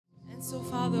So,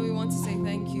 Father, we want to say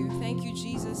thank you. Thank you,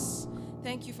 Jesus.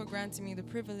 Thank you for granting me the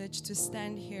privilege to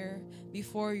stand here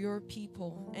before your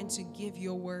people and to give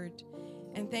your word.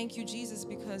 And thank you, Jesus,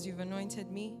 because you've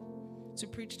anointed me to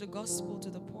preach the gospel to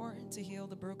the poor, to heal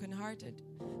the brokenhearted.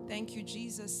 Thank you,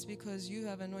 Jesus, because you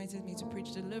have anointed me to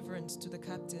preach deliverance to the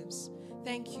captives.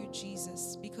 Thank you,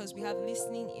 Jesus, because we have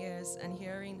listening ears and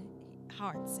hearing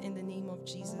hearts in the name of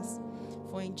Jesus.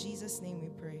 For in Jesus' name we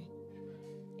pray.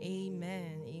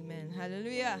 Amen. Amen.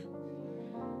 Hallelujah.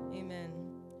 Amen.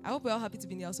 I hope we're all happy to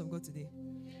be in the house of God today.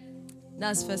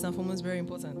 That's first and foremost very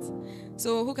important.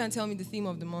 So, who can tell me the theme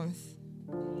of the month?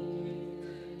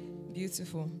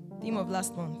 Beautiful. Theme of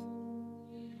last month.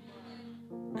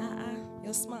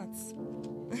 You're smart.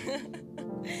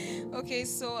 Okay,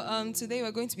 so today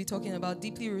we're going to be talking about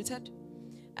deeply rooted.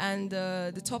 And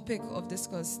the topic of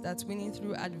discourse, that's winning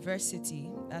through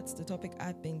adversity. That's the topic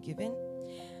I've been given.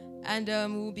 And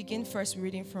we'll begin first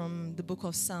reading from the book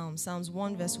of Psalms, Psalms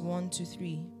 1, verse 1 to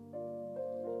 3.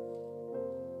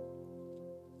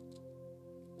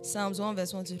 Psalms 1,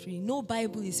 verse 1 to 3. No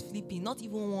Bible is flipping, not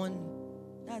even one.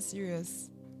 That's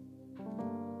serious.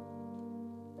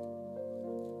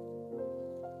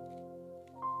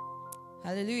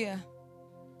 Hallelujah.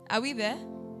 Are we there?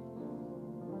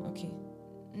 Okay.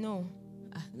 No.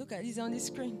 Look at this on the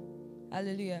screen.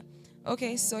 Hallelujah.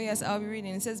 Okay, so yes, I'll be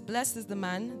reading. It says, "Blessed is the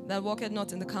man that walketh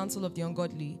not in the counsel of the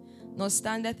ungodly, nor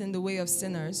standeth in the way of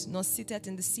sinners, nor sitteth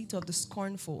in the seat of the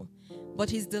scornful. But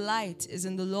his delight is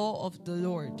in the law of the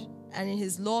Lord, and in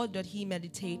his law doth he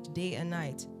meditate day and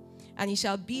night. And he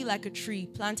shall be like a tree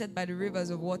planted by the rivers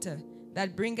of water,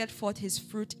 that bringeth forth his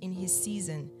fruit in his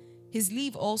season. His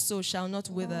leaf also shall not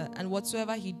wither, and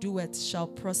whatsoever he doeth shall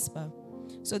prosper."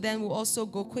 So then we'll also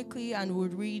go quickly and we'll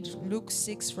read Luke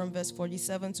 6 from verse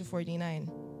 47 to 49.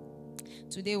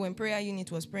 Today when prayer unit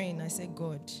was praying, I said,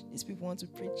 God, these people want to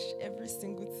preach every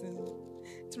single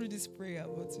thing through this prayer,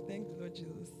 but to thank the Lord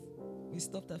Jesus, we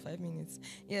stopped at 5 minutes.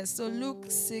 Yes, so Luke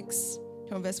 6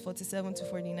 from verse 47 to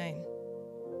 49.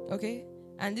 Okay?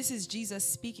 And this is Jesus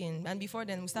speaking. And before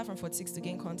then, we'll start from 46 to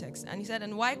gain context. And he said,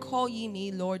 "And why call ye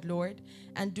me Lord, Lord,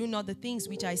 and do not the things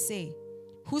which I say?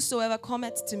 Whosoever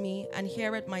cometh to me and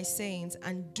heareth my sayings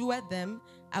and doeth them,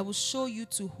 I will show you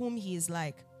to whom he is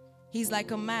like. He is like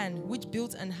a man which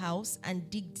built an house and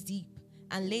digged deep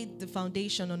and laid the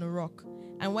foundation on a rock.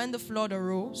 And when the flood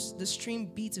arose, the stream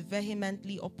beat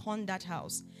vehemently upon that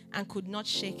house and could not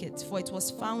shake it, for it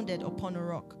was founded upon a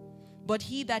rock. But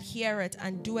he that heareth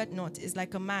and doeth not is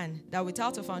like a man that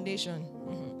without a foundation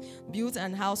built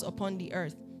an house upon the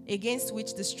earth, against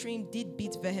which the stream did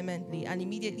beat vehemently, and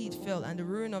immediately it fell, and the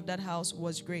ruin of that house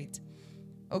was great."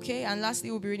 Okay, and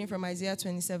lastly, we'll be reading from Isaiah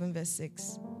 27, verse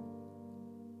 6.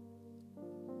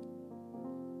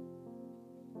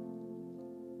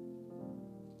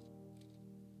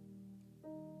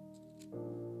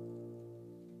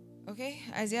 Okay,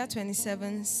 Isaiah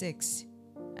 27, 6.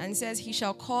 And it says, "He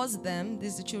shall cause them,"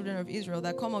 this is the children of Israel,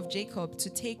 "that come of Jacob, to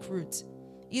take root.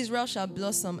 Israel shall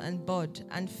blossom and bud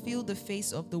and fill the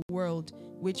face of the world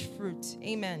with fruit."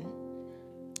 Amen.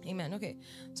 Amen. Okay.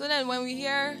 So then when we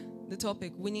hear the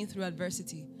topic, winning through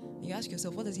adversity, you ask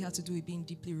yourself, what does it have to do with being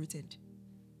deeply rooted?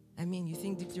 I mean, you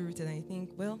think deeply rooted and you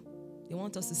think, well, they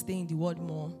want us to stay in the word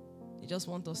more. They just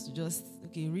want us to just,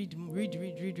 read.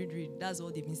 That's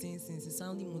all they've been saying since. It's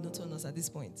sounding monotonous at this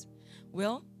point.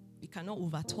 Well, we cannot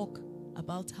overtalk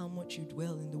about how much you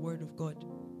dwell in the word of God.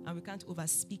 And we can't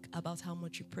overspeak about how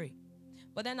much you pray.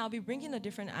 But then I'll be bringing a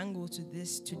different angle to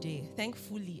this today.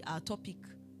 Thankfully, our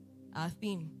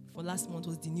theme for last month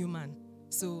was the new man.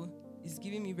 So it's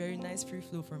giving me very nice free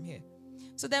flow from here.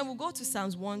 So then we'll go to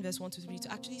Psalms 1, verse 1 to 3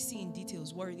 to actually see in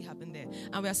details what really happened there.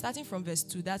 And we are starting from verse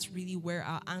 2. That's really where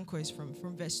our anchor is from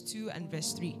verse 2 and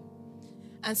verse 3.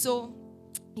 And so,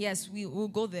 yes, we will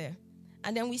go there.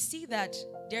 And then we see that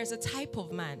there's a type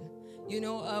of man.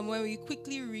 When we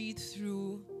quickly read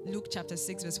through Luke chapter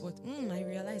 6, verse 4, I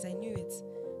realized I knew it.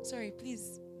 Sorry,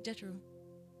 please, Jethro.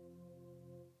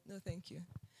 No, thank you.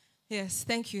 Yes,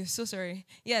 thank you. So sorry.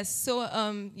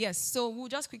 So we'll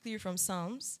just quickly read from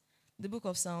Psalms, the book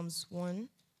of Psalms 1.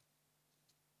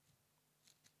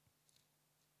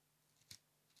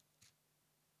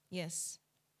 Yes.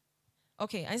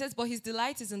 Okay, and it says, "But his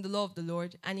delight is in the law of the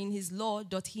Lord, and in his law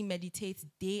doth he meditate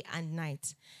day and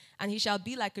night. And he shall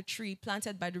be like a tree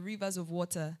planted by the rivers of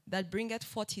water, that bringeth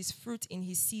forth his fruit in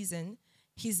his season.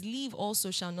 His leaf also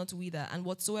shall not wither, and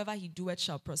whatsoever he doeth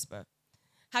shall prosper."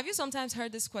 Have you sometimes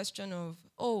heard this question of,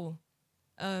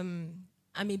 I'm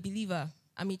a believer,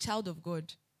 I'm a child of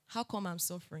God, how come I'm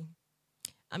suffering?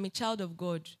 I'm a child of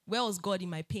God. Where was God in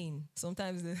my pain?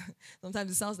 Sometimes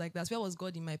it sounds like that. Where was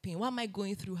God in my pain? Why am I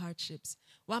going through hardships?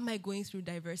 Why am I going through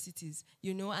diversities?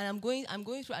 And I'm going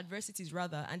through adversities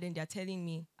rather, and then they're telling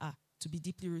me, to be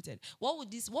deeply rooted. What would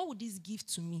this give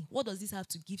to me? What does this have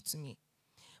to give to me?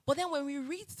 But then when we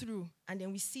read through and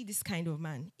then we see this kind of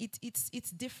man, it's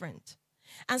different.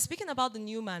 And speaking about the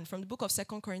new man from the book of 2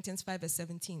 Corinthians 5 verse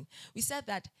 17, we said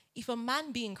that if a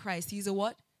man be in Christ, he is a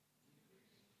what?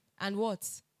 And what?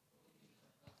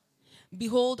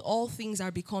 Behold, all things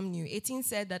are become new. 18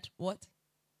 said that what?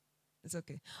 It's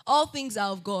okay. All things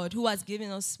are of God, who has given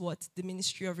us what? The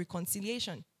ministry of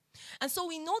reconciliation. And so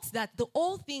we note that the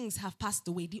old things have passed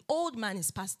away. The old man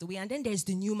is passed away, and then there's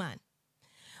the new man.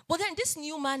 But then this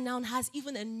new man now has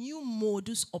even a new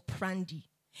modus operandi,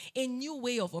 a new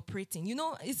way of operating.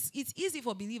 It's easy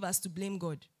for believers to blame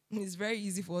God. It's very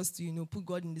easy for us to, put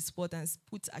God in the spot and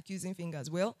put accusing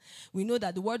fingers. Well, we know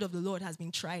that the word of the Lord has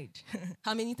been tried.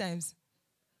 How many times?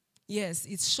 Yes,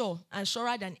 it's sure and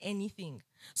surer than anything.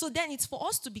 So then it's for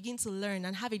us to begin to learn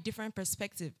and have a different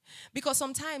perspective. Because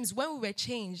sometimes when we were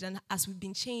changed and as we've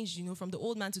been changed, from the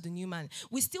old man to the new man,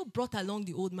 we still brought along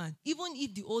the old man. Even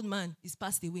if the old man is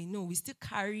passed away, no, we still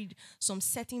carried some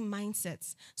certain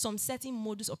mindsets, some certain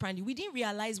modus operandi. We didn't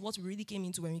realize what we really came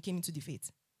into when we came into the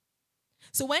faith.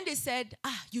 So when they said,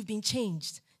 you've been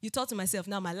changed, you thought to myself,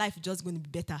 now my life is just going to be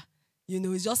better.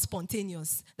 It's just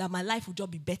spontaneous, that my life will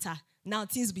just be better. Now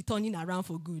things will be turning around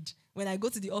for good. When I go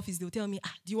to the office, they'll tell me,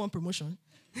 do you want promotion?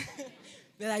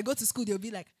 When I go to school, they'll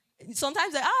be like,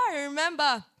 sometimes I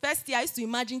remember first year I used to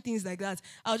imagine things like that.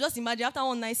 I'll just imagine after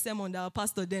one nice sermon that our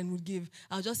pastor then would give,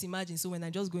 I'll just imagine. So when I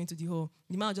just go into the hall,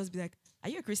 the man will just be like, are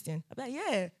you a Christian? I'll be like,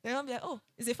 yeah. Then I'll be like, oh,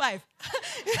 it's a 5.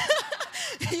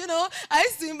 I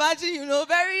used to imagine,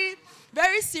 very,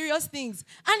 very serious things.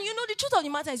 And the truth of the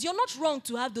matter is you're not wrong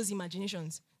to have those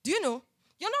imaginations. Do you know?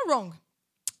 You're not wrong.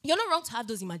 You're not wrong to have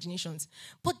those imaginations.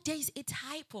 But there is a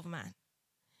type of man.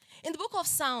 In the book of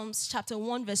Psalms, chapter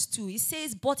 1, verse 2, it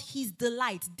says, but his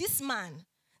delight, this man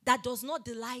that does not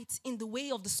delight in the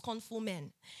way of the scornful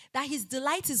men, that his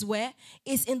delight is where?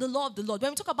 Is in the law of the Lord.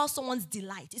 When we talk about someone's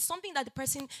delight, it's something that the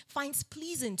person finds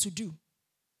pleasing to do.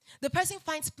 The person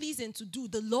finds pleasing to do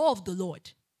the law of the Lord,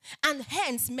 and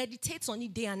hence meditates on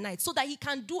it day and night, so that he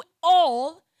can do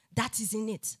all that is in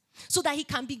it, so that he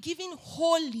can be given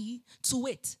wholly to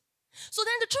it. So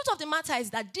then the truth of the matter is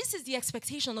that this is the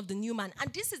expectation of the new man,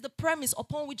 and this is the premise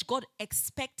upon which God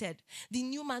expected the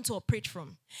new man to operate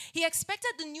from. He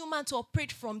expected the new man to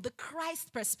operate from the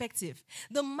Christ perspective,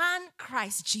 the man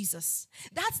Christ Jesus.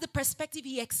 That's the perspective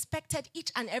he expected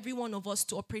each and every one of us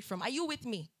to operate from. Are you with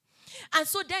me? And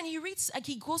so then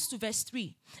he goes to verse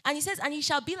 3, and he says, and he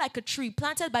shall be like a tree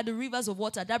planted by the rivers of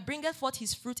water that bringeth forth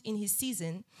his fruit in his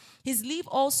season. His leaf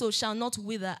also shall not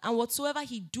wither, and whatsoever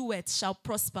he doeth shall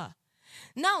prosper.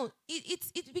 Now,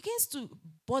 it begins to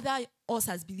bother us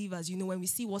as believers, when we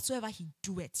see whatsoever he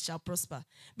doeth shall prosper.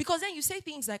 Because then you say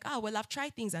things like, I've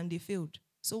tried things and they failed.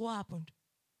 So what happened?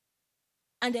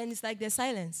 And then it's like there's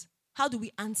silence. How do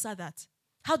we answer that?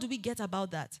 How do we get about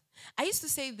that? I used to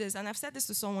say this, and I've said this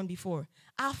to someone before.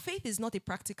 Our faith is not a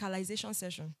practicalization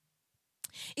session.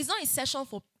 It's not a session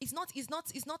for, it's not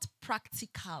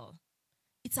practical.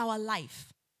 It's our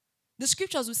life. The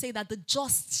scriptures will say that the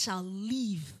just shall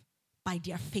live by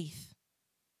their faith.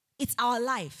 It's our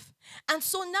life. And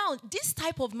so now, this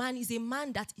type of man is a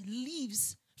man that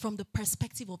lives from the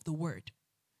perspective of the word.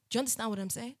 Do you understand what I'm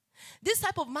saying? This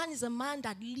type of man is a man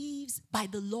that lives by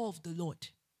the law of the Lord.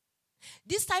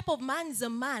 This type of man is a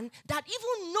man that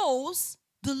even knows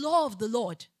the law of the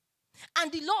Lord.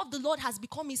 And the law of the Lord has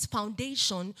become his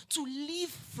foundation to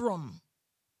live from.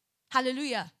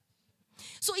 Hallelujah.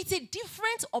 So it's a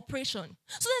different operation.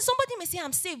 So then somebody may say,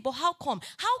 I'm saved, but how come?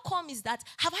 How come is that,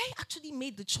 have I actually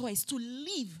made the choice to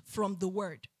live from the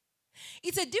word?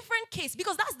 It's a different case,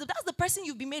 because that's the person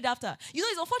you've been made after.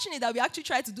 It's unfortunate that we actually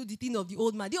try to do the thing of the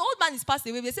old man. The old man is passed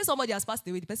away. They say somebody has passed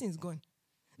away, the person is gone.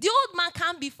 The old man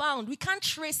can't be found. We can't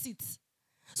trace it.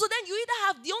 So then you either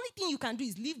have, the only thing you can do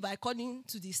is live by according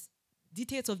to the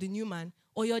dictates of the new man,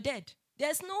 or you're dead.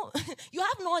 There's no, you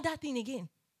have no other thing again.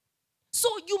 So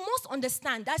you must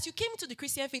understand that as you came into the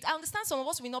Christian faith, I understand some of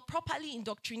us were not properly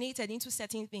indoctrinated into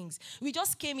certain things. We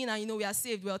just came in and, we are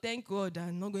saved. Well, thank God,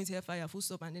 I'm not going to hellfire, full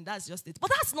stop, and then that's just it. But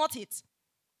that's not it.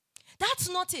 That's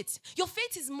not it. Your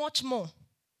faith is much more.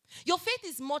 Your faith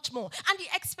is much more. And the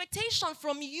expectation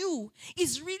from you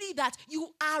is really that you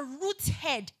are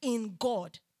rooted in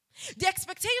God. The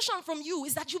expectation from you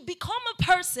is that you become a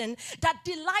person that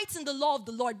delights in the law of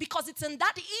the Lord, because it's in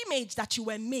that image that you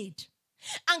were made.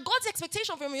 And God's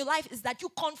expectation from your life is that you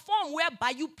conform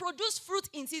whereby you produce fruit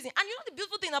in season. And you know the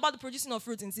beautiful thing about the producing of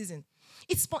fruit in season?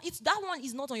 It's that one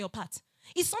is not on your part.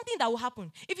 It's something that will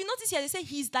happen. If you notice here, they say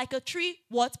he's like a tree,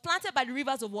 what? Planted by the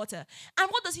rivers of water. And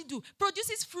what does he do?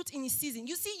 Produces fruit in his season.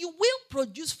 You see, you will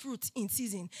produce fruit in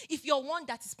season if you're one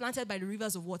that is planted by the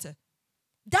rivers of water.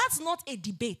 That's not a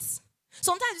debate.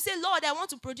 Sometimes you say, Lord, I want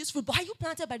to produce fruit, but are you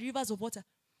planted by the rivers of water?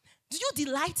 Do you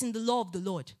delight in the law of the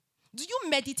Lord? Do you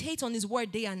meditate on his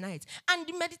word day and night? And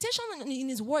the meditation in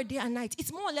his word day and night,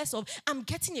 it's more or less of, I'm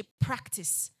getting a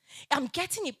practice. I'm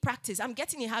getting a practice. I'm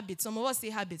getting a habit. Some of us say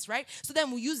habits, right? So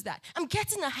then we use that. I'm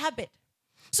getting a habit.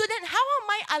 So then how am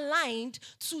I aligned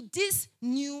to this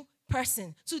new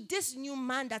person, to this new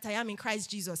man that I am in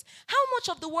Christ Jesus? How much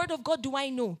of the word of God do I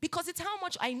know? Because it's how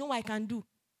much I know I can do.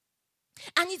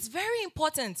 And it's very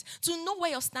important to know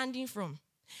where you're standing from.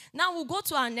 Now we'll go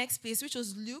to our next place, which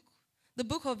was Luke. The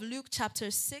book of Luke,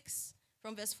 chapter 6,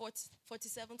 from verse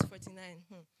 47 to 49.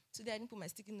 Today I didn't put my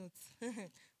sticky notes.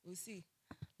 We'll see.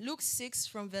 Luke 6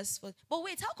 from verse 4. But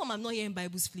wait, how come I'm not hearing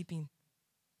Bibles flipping?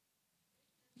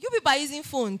 You people are using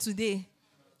phone today.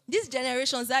 This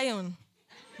generation, Zion.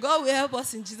 God will help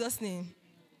us in Jesus' name.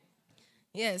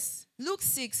 Yes. Luke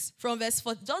 6 from verse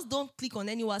 4. Just don't click on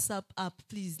any WhatsApp app,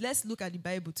 please. Let's look at the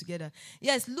Bible together.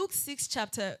 Yes, Luke 6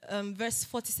 chapter verse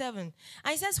 47.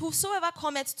 And it says, whosoever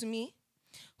cometh to me,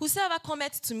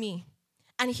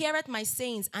 and heareth my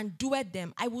sayings and doeth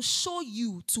them, I will show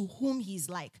you to whom he is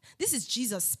like. This is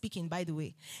Jesus speaking, by the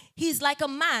way. He is like a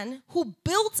man who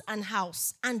built an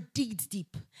house and digged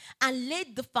deep and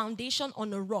laid the foundation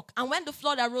on a rock. And when the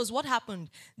flood arose, what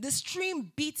happened? The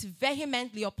stream beat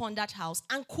vehemently upon that house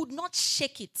and could not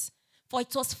shake it, for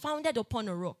it was founded upon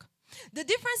a rock. The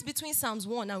difference between Psalms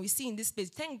 1 and we see in this place,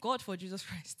 thank God for Jesus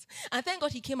Christ. And thank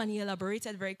God he came and he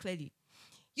elaborated very clearly.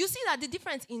 You see that the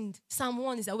difference in Psalm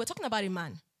 1 is that we're talking about a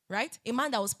man, right? A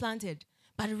man that was planted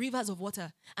by the rivers of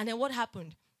water. And then what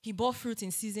happened? He bore fruit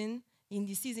in season. In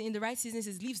the right season,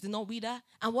 his leaves did not wither.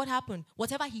 And what happened?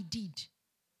 Whatever he did,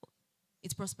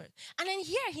 it prospered. And then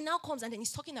here he now comes and then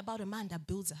he's talking about a man that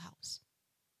builds a house.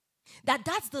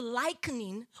 That's the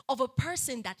likening of a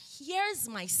person that hears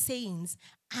my sayings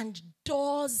and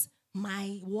does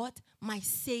my what? My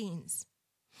sayings.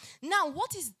 Now,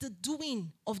 what is the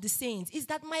doing of the saints? Is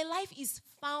that my life is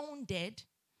founded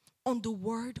on the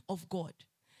word of God.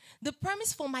 The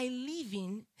premise for my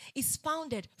living is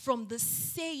founded from the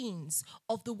sayings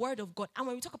of the word of God. And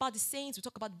when we talk about the sayings, we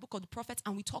talk about the book of the prophets,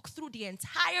 and we talk through the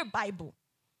entire Bible.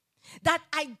 That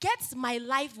I get my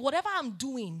life, whatever I'm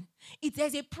doing,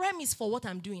 there's a premise for what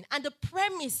I'm doing. And the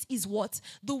premise is what?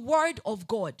 The word of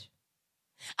God.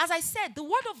 As I said, the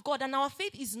word of God and our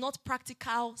faith is not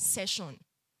practical session.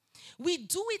 We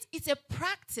do it, it's a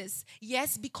practice,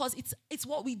 yes, because it's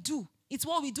what we do. It's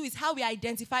what we do, it's how we are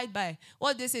identified by.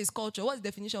 What they say is culture. What's the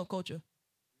definition of culture?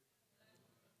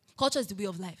 Culture is the way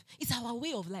of life. It's our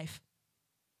way of life.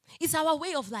 It's our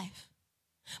way of life.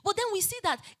 But then we see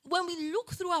that when we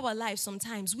look through our lives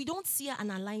sometimes, we don't see an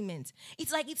alignment.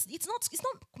 It's like it's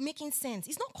not making sense.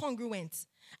 It's not congruent.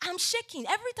 I'm shaking.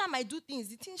 Every time I do things,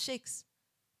 the thing shakes.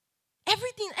 Every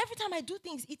time I do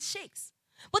things, it shakes.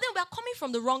 But then we are coming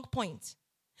from the wrong point.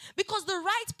 Because the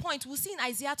right point, we'll see in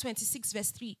Isaiah 26 verse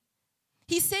 3.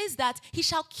 He says that he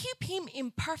shall keep him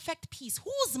in perfect peace,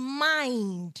 whose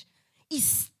mind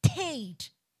is stayed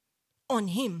on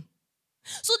him.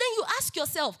 So then you ask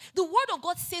yourself, the word of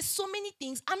God says so many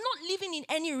things. I'm not living in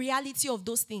any reality of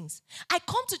those things. I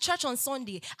come to church on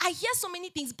Sunday. I hear so many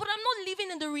things, but I'm not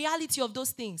living in the reality of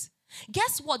those things.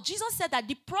 Guess what? Jesus said that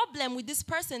the problem with this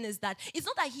person is that it's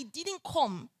not that he didn't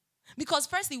come. Because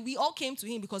firstly, we all came to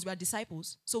him because we are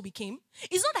disciples. So we came.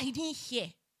 It's not that he didn't hear.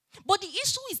 But the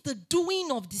issue is the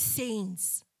doing of the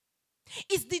sayings.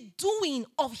 It's the doing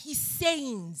of his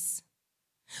sayings.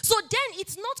 So then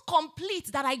it's not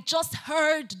complete that I just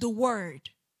heard the word.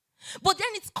 But then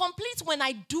it's complete when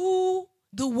I do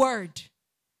the word.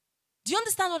 Do you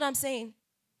understand what I'm saying?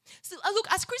 So look,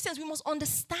 as Christians, we must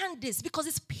understand this because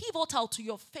it's pivotal to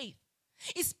your faith.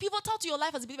 It's pivotal to your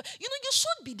life as a believer. You know, you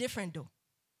should be different though.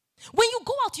 When you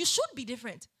go out, you should be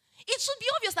different. It should be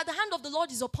obvious that the hand of the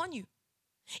Lord is upon you.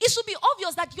 It should be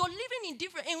obvious that you're living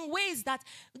in ways that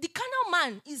the carnal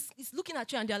man is looking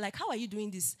at you and they're like, how are you doing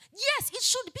this? Yes, it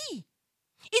should be.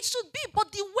 It should be,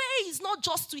 but the way is not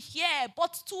just to hear,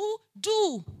 but to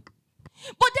do.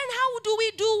 But then how do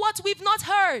we do what we've not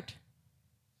heard?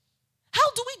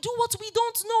 How do we do what we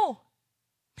don't know?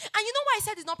 And you know why I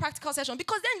said it's not practical session?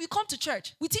 Because then we come to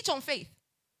church, we teach on faith.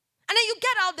 And then you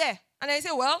get out there and then you say,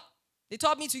 well, they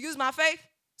taught me to use my faith,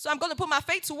 so I'm going to put my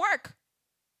faith to work.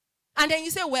 And then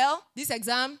you say, well, this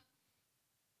exam,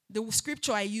 the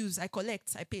scripture I use, I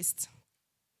collect, I paste.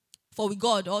 For with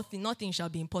God, nothing shall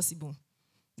be impossible.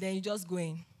 Then you just go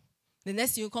in. The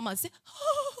next thing you come and say,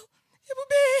 oh,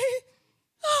 Ebube,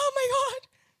 oh my God,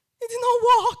 it did not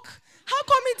work. How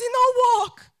come it did not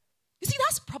work? You see,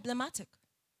 that's problematic.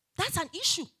 That's an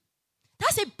issue.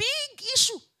 That's a big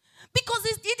issue. Because the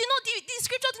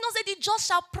scripture did not say the just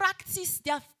shall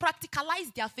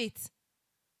practicalize their faith.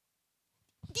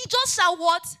 The just shall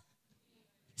what?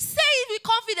 Say it with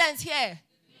confidence here.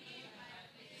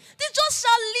 The just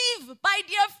shall live by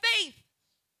their faith.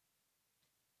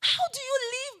 How do you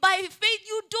live by faith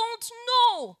you don't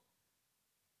know?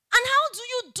 And how do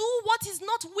you do what is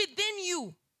not within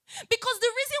you? Because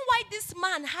the reason why this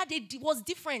man was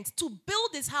different to build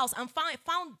his house and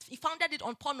he founded it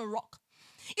upon a rock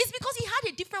is because he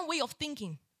had a different way of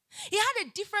thinking. He had a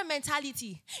different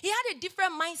mentality. He had a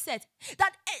different mindset.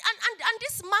 And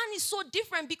this man is so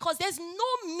different because there's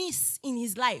no miss in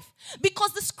his life.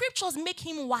 Because the scriptures make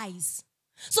him wise.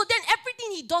 So then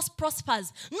everything he does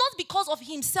prospers. Not because of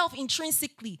himself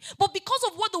intrinsically, but because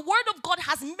of what the word of God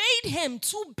has made him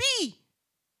to be.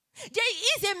 There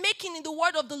is a making in the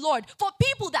word of the Lord for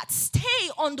people that stay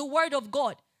on the word of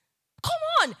God. Come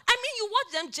on. I mean, you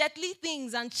watch them Jet Li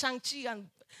things and Shang-Chi and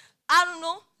I don't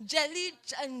know, Jelly,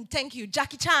 and thank you,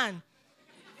 Jackie Chan. And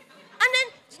then,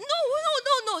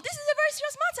 no, this is a very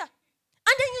serious matter.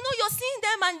 And then, you're seeing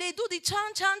them and they do the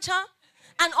chan,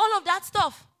 and all of that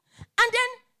stuff. And then,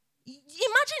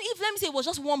 imagine if, let me say, it was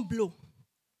just one blow.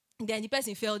 Then the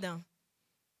person fell down.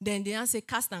 Then they say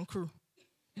cast and crew.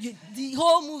 The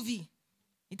whole movie,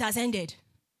 it has ended.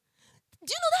 Do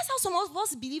you know that's how some of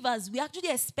us believers, we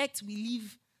actually expect we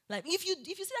live. Like, if you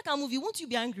see that kind of movie, won't you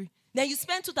be angry? Then you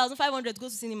spend 2,500 to go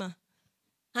to cinema.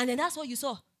 And then that's what you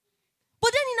saw.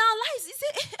 But then in our lives,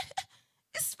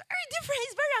 it's very different.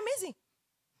 It's very amazing.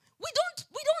 We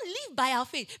don't live by our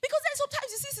faith. Because then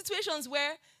sometimes you see situations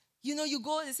where, you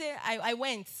go and say, I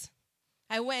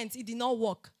went, it did not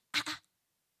work.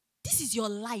 This is your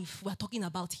life we're talking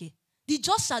about here. The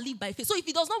just shall live by faith. So if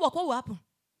it does not work, what will happen?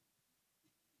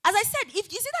 As I said,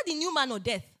 if you see that the new man or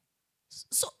death,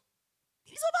 so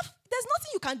it's over. There's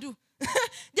nothing you can do.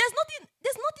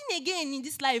 There's nothing again in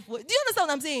this life. Do you understand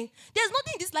what I'm saying? There's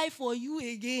nothing in this life for you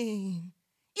again.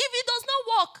 If it does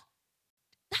not work,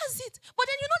 that's it. But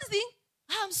then this thing,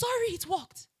 I'm sorry, it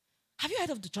worked. Have you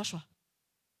heard of the Joshua?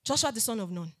 Joshua, the son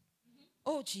of Nun.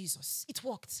 Oh, Jesus, it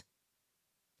worked.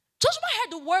 Joshua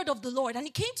heard the word of the Lord and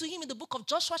he came to him in the book of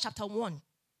Joshua chapter 1,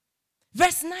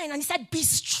 verse 9, and he said, be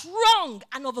strong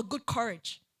and of a good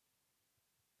courage.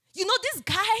 This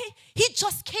guy, he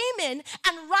just came in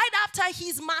and right after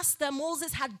his master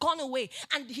Moses had gone away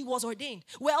and he was ordained.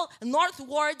 Well,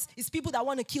 northwards is people that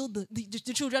want to kill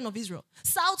the children of Israel.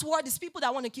 Southward is people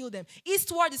that want to kill them.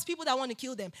 Eastward is people that want to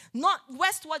kill them.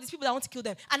 Westward is people that want to kill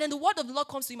them. And then the word of the Lord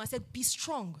comes to him and said, be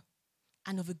strong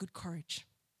and of a good courage.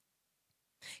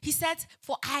 He said,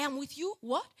 for I am with you,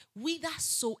 what?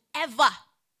 Whithersoever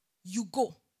you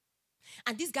go.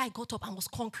 And this guy got up and was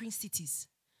conquering cities.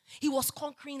 He was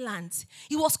conquering lands.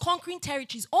 He was conquering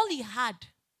territories. All he had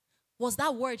was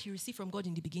that word he received from God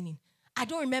in the beginning. I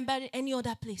don't remember any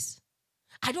other place.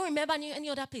 I don't remember any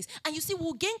other place. And you see,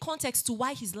 we'll gain context to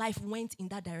why his life went in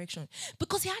that direction.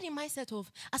 Because he had a mindset of,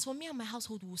 as for me and my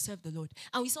household, we will serve the Lord.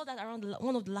 And we saw that around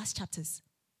one of the last chapters.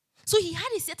 So he had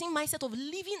a certain mindset of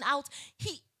living out.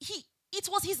 It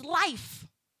was his life.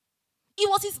 It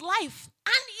was his life.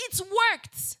 And it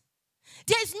worked.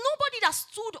 There is nobody that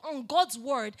stood on God's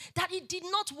word that it did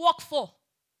not work for.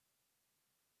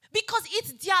 Because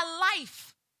it's their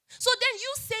life. So then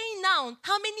you saying now,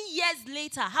 how many years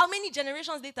later, how many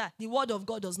generations later, the word of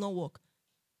God does not work?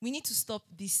 We need to stop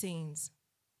these sayings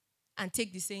and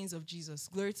take the sayings of Jesus.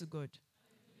 Glory to God.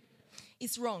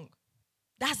 It's wrong.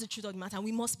 That's the truth of the matter.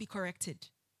 We must be corrected.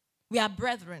 We are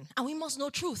brethren and we must know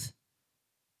truth.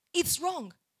 It's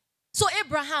wrong. So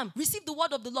Abraham received the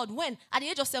word of the Lord when? At the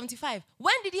age of 75.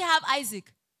 When did he have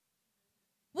Isaac?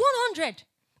 100.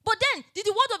 But then, did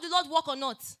the word of the Lord work or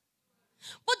not?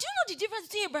 But do you know the difference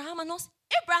between Abraham and us?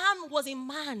 Abraham was a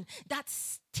man that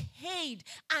stayed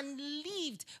and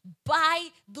lived by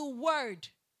the word.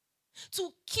 To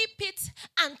keep it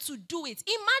and to do it.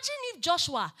 Imagine if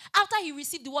Joshua, after he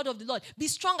received the word of the Lord, be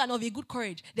strong and of a good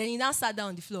courage, then he now sat down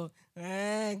on the floor.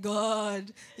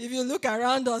 God, if you look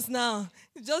around us now,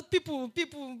 just people, they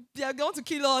want to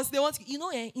kill us. They want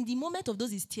to, in the moment of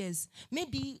those his tears,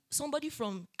 maybe somebody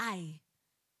from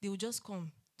they will just come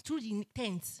through the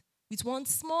tent with one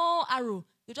small arrow.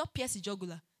 They'll just pierce the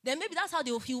jugular. Then maybe that's how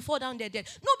he'll fall down there dead.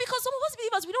 No, because some of us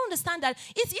believers, we don't understand that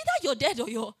it's either you're dead or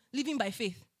you're living by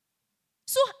faith.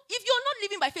 So if you're not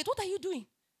living by faith, what are you doing?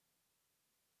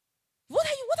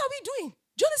 we doing?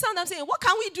 Do you understand what I'm saying? What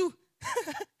can we do?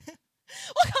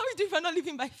 What can we do if we're not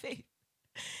living by faith?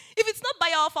 If it's not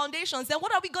by our foundations, then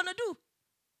what are we going to do?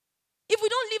 If we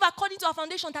don't live according to our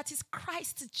foundation, that is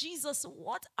Christ Jesus,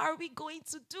 what are we going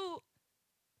to do?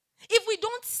 If we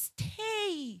don't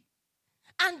stay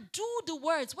and do the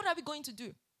words, what are we going to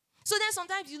do? So then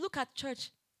sometimes you look at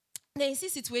church, then you see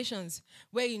situations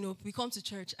where, we come to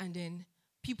church and then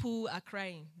people are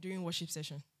crying during worship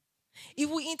session. If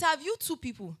we interview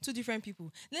two different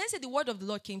people, let's say the word of the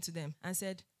Lord came to them and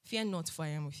said, fear not, for I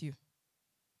am with you.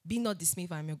 Be not dismayed,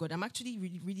 for I am your God. I'm actually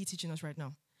really teaching us right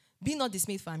now. Be not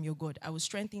dismayed, for I am your God. I will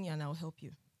strengthen you and I will help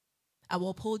you. I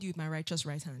will uphold you with my righteous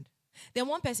right hand. Then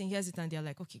one person hears it and they're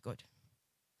like, okay, God,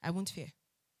 I won't fear.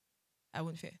 I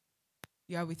won't fear.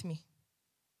 You are with me.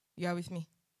 You are with me.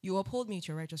 You uphold me with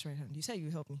your righteous right hand. You said you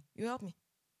will help me. You help me.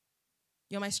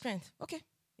 You're my strength. Okay,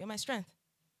 you're my strength.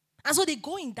 And so they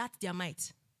go in that their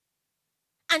might.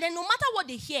 And then no matter what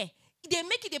they hear, they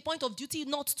make it a point of duty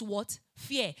not to what?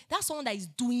 Fear. That's someone that is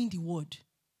doing the word.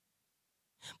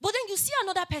 But then you see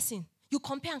another person. You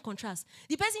compare and contrast.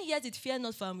 The person hears it, fear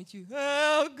not, for I am with you.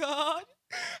 Oh, God.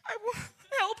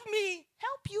 Help me.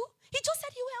 Help you? He just said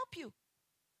he will help you.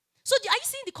 So are you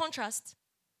seeing the contrast?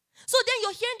 So then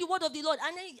you're hearing the word of the Lord.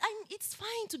 And it's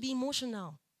fine to be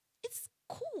emotional. It's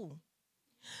cool.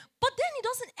 But then it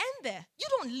doesn't end there. You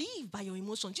don't live by your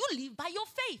emotions. You live by your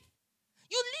faith.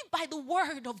 You live by the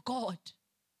word of God.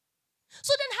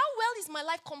 So then how well is my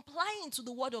life complying to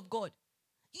the word of God?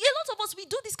 A lot of us, we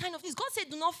do this kind of things. God said,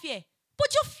 do not fear. But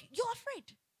you're afraid.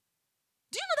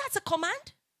 Do you know that's a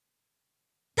command?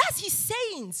 That's his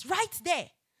sayings right there.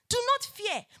 Do not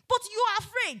fear, but you are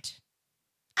afraid.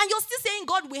 And you're still saying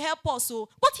God will help us.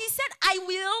 But he said, I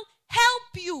will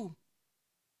help you.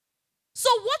 So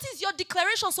what is your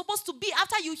declaration supposed to be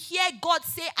after you hear God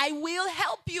say, I will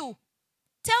help you?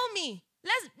 Tell me.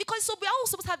 Because we're all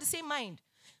supposed to have the same mind.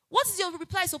 What is your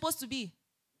reply supposed to be?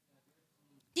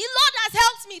 The Lord has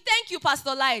helped me. Thank you,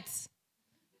 Pastor Light.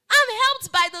 I'm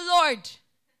helped by the Lord.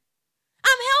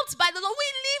 I'm helped by the Lord. We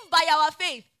live by our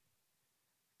faith.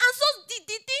 And so the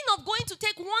thing of going to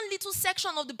take one little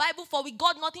section of the Bible for with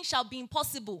God, nothing shall be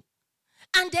impossible.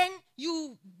 And then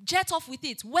you jet off with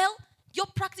it. Well, you're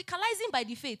practicalizing by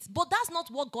the faith. But that's not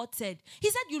what God said. He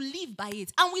said you live by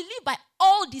it. And we live by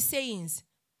all the sayings.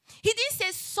 He didn't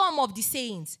say some of the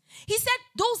sayings. He said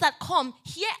those that come,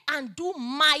 hear and do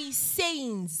my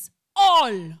sayings.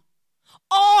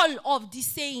 All of the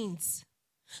sayings.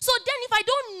 So then if I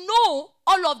don't know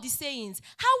all of the sayings,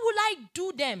 how will I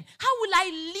do them? How will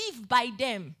I live by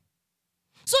them?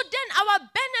 So then our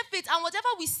benefit and whatever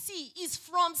we see is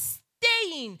from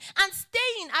staying. And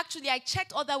staying, actually, I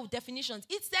checked other definitions.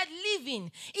 It said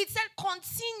living. It said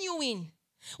continuing.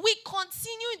 We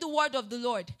continue in the word of the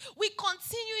Lord. We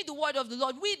continue in the word of the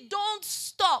Lord. We don't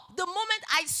stop. The moment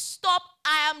I stop,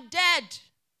 I am dead.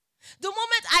 The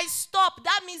moment I stop,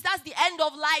 that means that's the end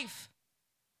of life.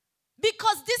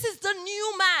 Because this is the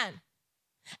new man.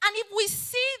 And if we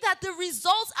see that the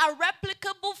results are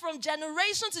replicable from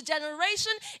generation to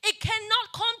generation, it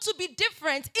cannot come to be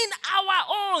different in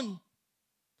our own.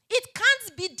 It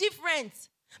can't be different.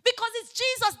 Because it's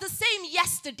Jesus the same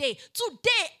yesterday,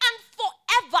 today, and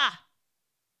forever.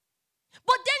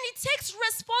 But then it takes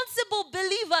responsible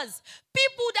believers,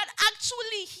 people that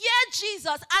actually hear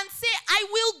Jesus and say, I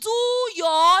will do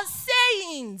your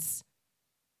sayings.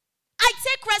 I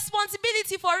take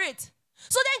responsibility for it.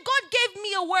 So then God gave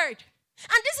me a word.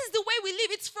 And this is the way we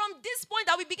live. It's from this point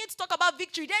that we begin to talk about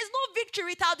victory. There is no victory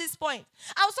without this point.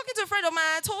 I was talking to a friend of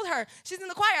mine. I told her, she's in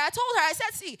the choir. I told her, I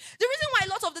said, see, the reason why a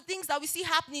lot of the things that we see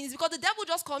happening is because the devil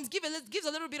just comes, gives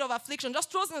a little bit of affliction,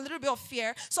 just throws in a little bit of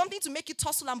fear, something to make you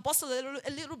tussle and bustle a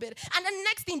little bit. And the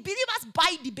next thing, believers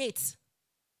buy debate.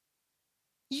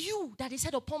 You that is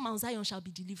said upon Mount Zion shall be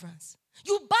deliverance.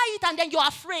 You buy it and then you're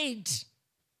afraid.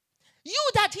 You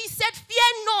that he said,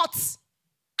 fear not.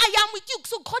 I am with you.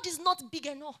 So God is not big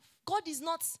enough. God is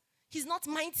not, he's not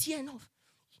mighty enough.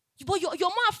 But you're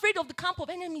more afraid of the camp of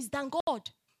enemies than God.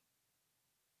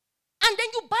 And then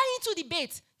you buy into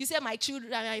debate. You say, my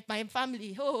children, my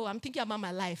family, I'm thinking about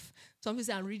my life. Some people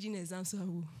say, I'm reading exams. So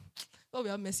God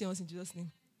will have mercy on us in Jesus'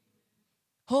 name.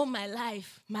 Oh, my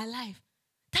life.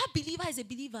 That believer is a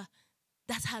believer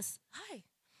that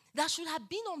should have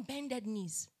been on bended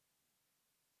knees,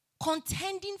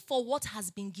 contending for what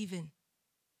has been given.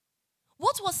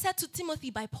 What was said to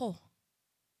Timothy by Paul?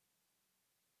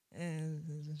 Hey,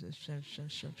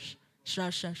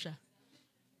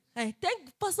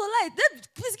 thank Pastor Light.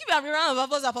 Please give me a round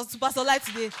of applause to Pastor Light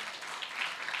today.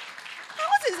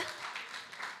 What is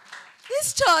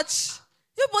this church?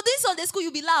 But this Sunday school,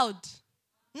 you'll be loud.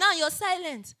 Now you're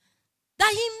silent.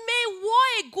 that he may war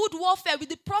a good warfare with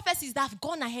the prophecies that have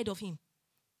gone ahead of him,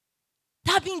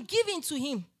 that have been given to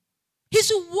him. He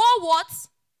should war what?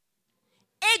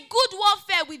 A good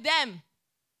warfare with them.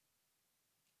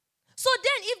 So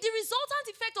then, if the resultant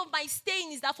effect of my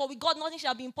staying is that for with God nothing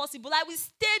shall be impossible, I will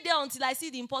stay there until I see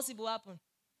the impossible happen.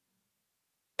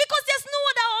 Because there's no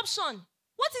other option.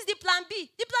 What is the plan B?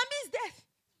 The plan B is death.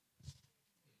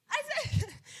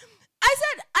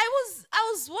 I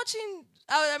was watching,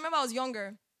 I remember I was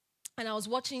younger, and I was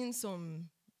watching some,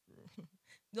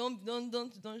 don't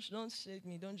shake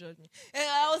me, don't judge me. And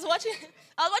I was watching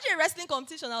a wrestling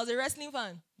competition. I was a wrestling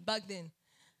fan back then.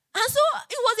 And so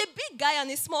it was a big guy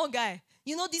and a small guy.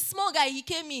 You know, the small guy, he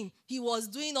came in, he was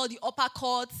doing all the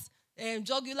uppercuts,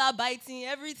 jugular biting,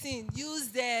 everything.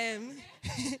 Used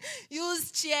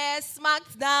chairs,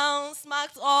 smacked down,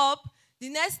 smacked up. The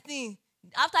next thing,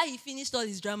 after he finished all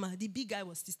his drama, the big guy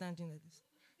was still standing like this.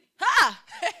 Ha!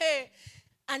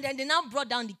 And then they now brought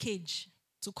down the cage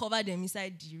to cover them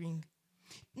inside the ring.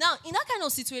 Now, in that kind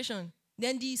of situation,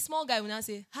 then the small guy will now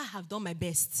say, I've done my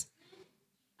best.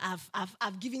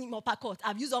 I've given him uppercut.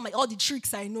 I've used all the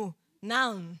tricks I know.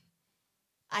 Now,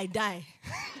 I die.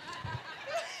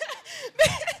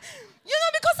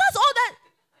 Because that's all that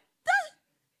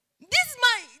this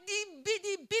man,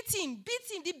 the beat him,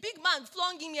 the big man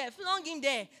flung him here, flung him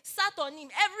there, sat on him,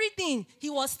 everything. He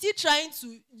was still trying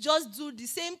to just do the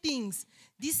same things.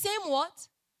 The same what?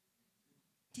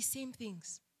 The same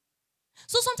things.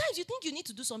 So sometimes you think you need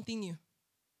to do something new.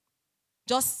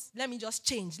 Let me just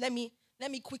change. Let me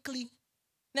quickly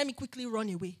run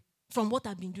away from what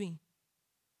I've been doing.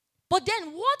 But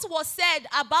then what was said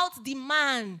about the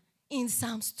man in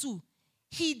Psalms 2?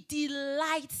 He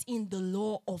delights in the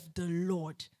law of the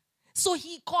Lord. So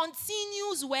he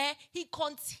continues where? He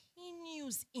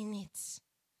continues in it.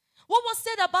 What was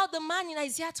said about the man in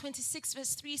Isaiah 26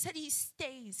 verse 3? He said he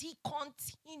stays, he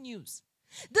continues.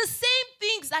 The same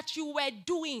things that you were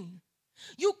doing,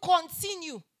 you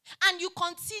continue. And you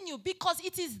continue because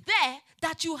it is there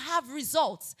that you have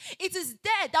results. It is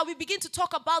there that we begin to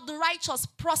talk about the righteous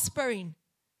prospering.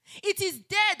 It is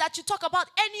there that you talk about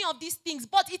any of these things,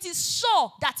 but it is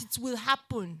sure that it will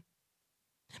happen.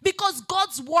 Because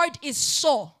God's word is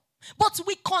sure. But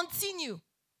we continue.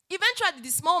 Eventually, the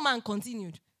small man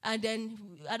continued. And then,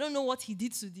 I don't know what he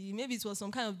did to maybe it was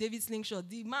some kind of David slingshot.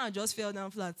 The man just fell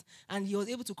down flat and he was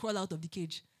able to crawl out of the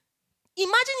cage.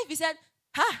 Imagine if he said,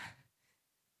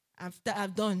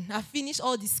 I've done. I've finished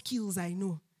all the skills I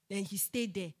know. Then he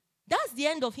stayed there. That's the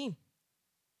end of him.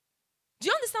 Do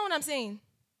you understand what I'm saying?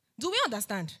 Do we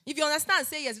understand? If you understand,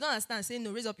 say yes. If you don't understand, say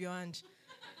no. Raise up your hand.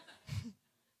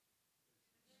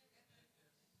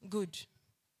 Good.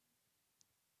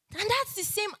 And that's the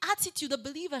same attitude a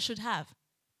believer should have.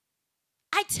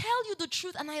 I tell you the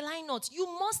truth and I lie not. You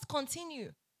must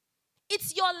continue.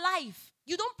 It's your life.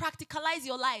 You don't practicalize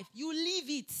your life. You live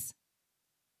it.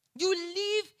 You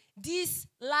live this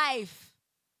life.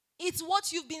 It's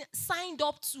what you've been signed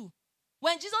up to.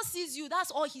 When Jesus sees you,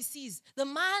 that's all he sees. The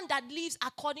man that lives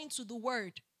according to the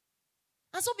word.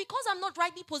 And so because I'm not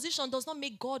rightly positioned does not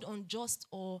make God unjust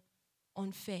or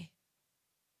unfair.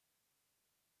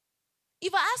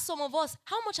 If I ask some of us,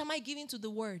 how much am I giving to the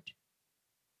word?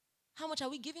 How much are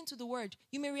we giving to the word?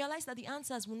 You may realize that the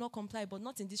answers will not comply, but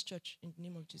not in this church, in the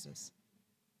name of Jesus.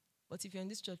 But if you're in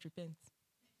this church, repent.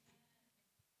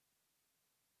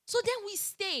 So then we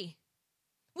stay.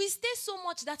 We stay so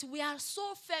much that we are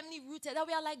so firmly rooted that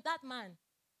we are like that man.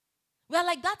 We are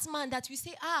like that man that we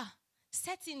say,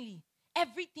 certainly,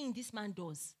 everything this man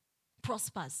does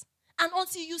prospers. And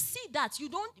until you see that,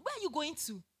 where are you going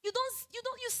to? You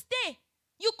stay.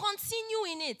 You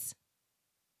continue in it.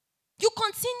 You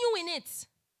continue in it.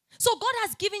 So God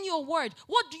has given you a word.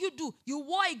 What do? You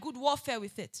war a good warfare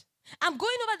with it. I'm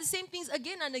going over the same things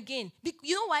again and again.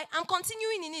 You know why? I'm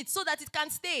continuing in it so that it can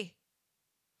stay.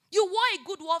 You war a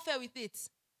good warfare with it.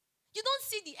 You don't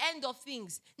see the end of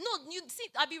things. No,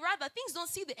 things don't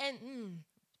see the end.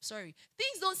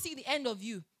 Things don't see the end of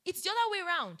you. It's the other way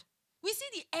around. We see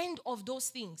the end of those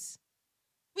things.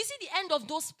 We see the end of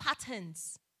those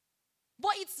patterns.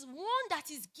 But it's one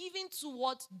that is given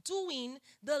towards doing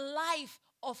the life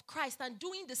of Christ and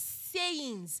doing the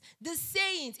sayings. The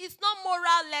sayings. It's not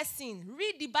moral lesson.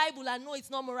 Read the Bible and know it's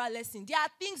not moral lesson. There are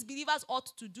things believers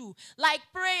ought to do. Like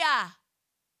prayer.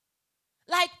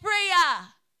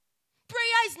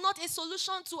 Prayer is not a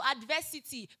solution to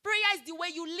adversity. Prayer is the way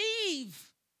you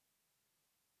live.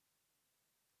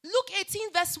 Luke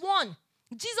 18 verse 1.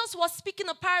 Jesus was speaking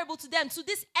a parable to them to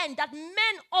this end that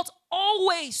men ought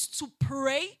always to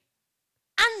pray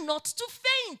and not to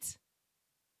faint.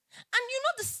 And you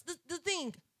know the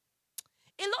thing.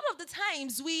 a lot of the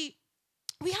times we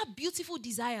have beautiful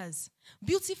desires,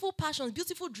 beautiful passions,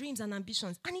 beautiful dreams and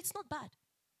ambitions, and it's not bad.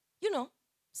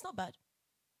 It's not bad.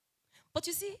 But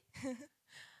you see,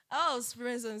 I was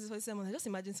experiencing this for someone. Just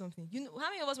imagine something. How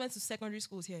many of us went to secondary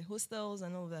schools here, hostels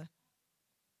and all that?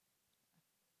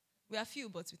 We are few,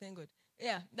 but we thank God.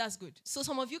 Yeah, that's good. So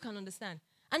some of you can understand.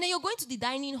 And then you're going to the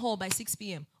dining hall by 6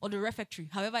 p.m. or the refectory,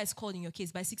 however it's called in your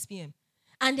case, by 6 p.m.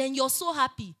 And then you're so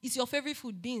happy. It's your favorite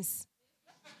food, beans.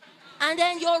 And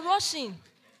then you're rushing.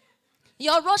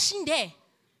 You're rushing there.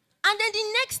 And then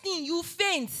the next thing, you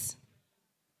faint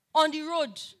on the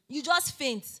road. You just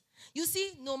faint. You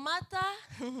see, no matter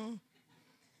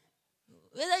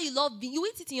whether you love beans, you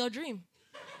eat it in your dream.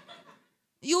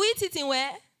 You eat it in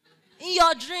where? In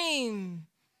your dream.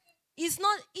 It's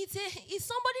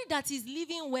somebody that is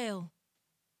living well.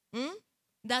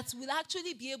 That will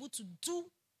actually be able to do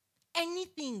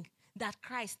anything that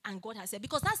Christ and God has said.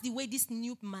 Because that's the way this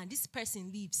new man, this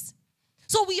person lives.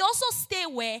 So we also stay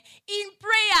where? In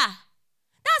prayer.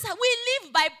 That's how we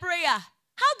live, by prayer.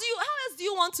 How else do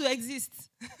you want to exist?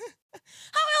 How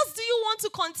else do you want to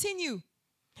continue?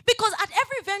 Because at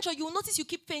every venture, you will notice you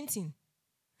keep fainting.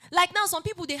 Like now, some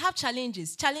people, they have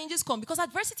challenges. Challenges come because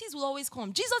adversities will always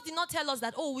come. Jesus did not tell us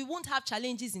that, we won't have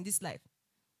challenges in this life.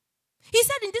 He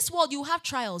said in this world, you will have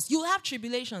trials, you will have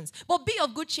tribulations, but be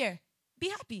of good cheer. Be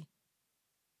happy.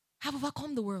 I've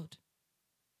overcome the world.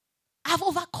 I've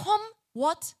overcome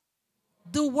what?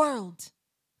 The world.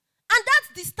 And that's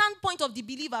the standpoint of the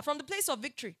believer from the place of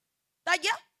victory. That,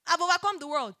 I've overcome the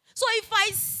world. So if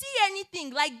I see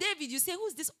anything like David, you say,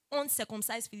 who's this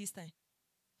uncircumcised Philistine?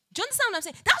 Do you understand what I'm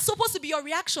saying? That's supposed to be your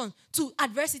reaction to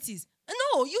adversities.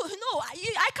 No,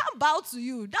 I can't bow to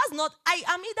you. That's not,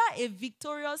 I'm either a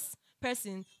victorious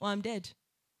person or I'm dead.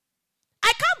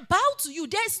 I can't bow to you.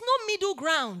 There's no middle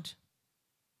ground.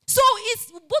 So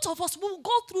it's both of us will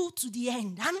go through to the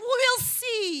end and we will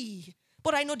see.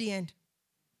 But I know the end.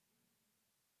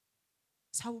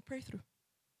 So I will pray through.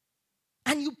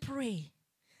 And you pray.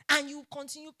 And you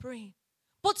continue praying.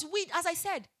 But as I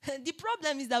said, the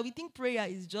problem is that we think prayer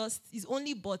is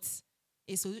only but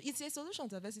it's a solution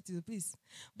to adversity, please.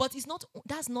 But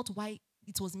that's not why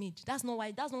it was made. That's not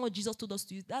what Jesus told us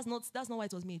to use. That's not why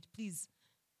it was made, please.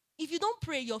 If you don't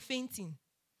pray, you're fainting.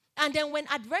 And then when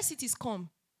adversities come,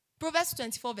 Proverbs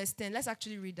 24 verse 10, let's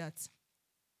actually read that.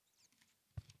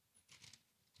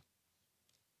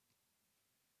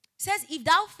 It says, if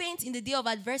thou faint in the day of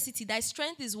adversity, thy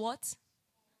strength is what?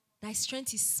 Thy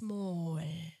strength is small.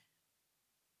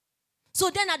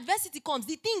 So then adversity comes.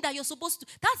 The thing that you're supposed to,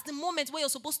 that's the moment where you're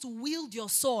supposed to wield your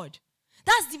sword.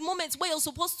 That's the moment where you're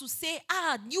supposed to say,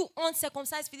 you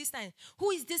uncircumcised Philistine, who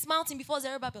is this mountain before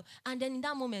Zerubbabel? And then in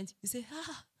that moment, you say,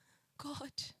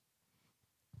 God,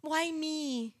 why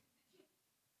me?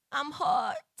 I'm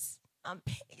hurt.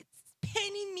 It's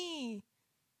paining me.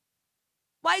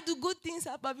 Why do good things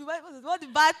happen? Why do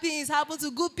bad things happen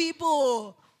to good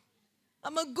people?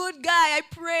 I'm a good guy. I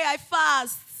pray. I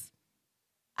fast.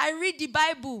 I read the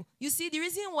Bible. You see, the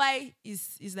reason why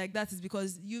it's like that is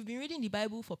because you've been reading the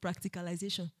Bible for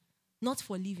practicalization, not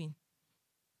for living.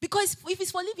 Because if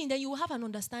it's for living, then you will have an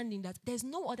understanding that there's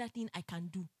no other thing I can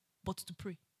do but to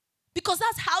pray. Because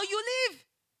that's how you live.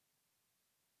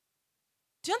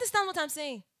 Do you understand what I'm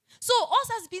saying? So us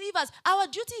as believers, our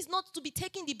duty is not to be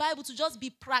taking the Bible to just be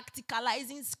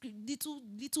practicalizing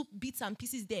little bits and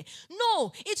pieces there.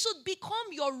 No, it should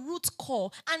become your root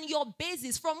core and your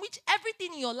basis from which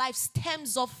everything in your life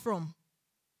stems off from.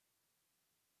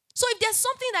 So if there's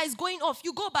something that is going off,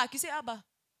 you go back, you say, Abba,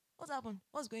 what's happened?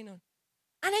 What's going on?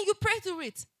 And then you pray through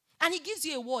it. And he gives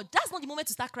you a word. That's not the moment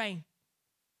to start crying.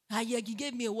 He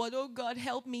gave me a word. Oh God,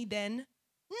 help me then.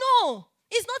 No.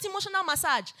 It's not emotional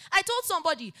massage. I told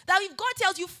somebody that if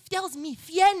God tells me,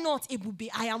 fear not, Ebube,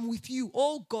 I am with you.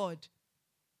 Oh God,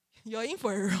 you're in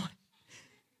for a run.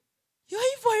 You're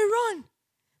in for a run.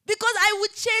 Because I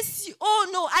would chase you. Oh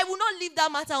no, I will not leave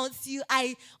that matter until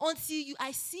I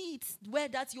see it where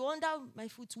that you're under my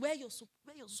foot, where you're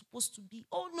supposed to be.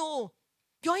 Oh no,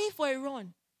 you're in for a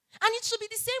run. And it should be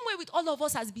the same way with all of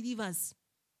us as believers.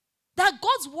 That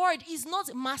God's word is not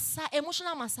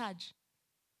emotional massage.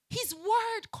 His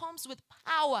word comes with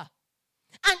power.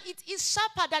 And it is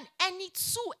sharper than any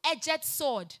two-edged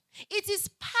sword. It is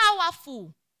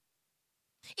powerful.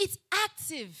 It's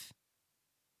active.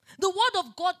 The word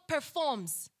of God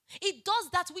performs. It does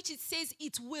that which it says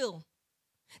it will.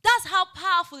 That's how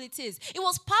powerful it is. It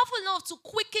was powerful enough to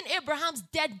quicken Abraham's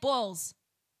dead boils.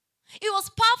 It was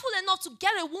powerful enough to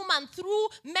get a woman through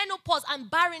menopause and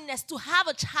barrenness to have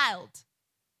a child.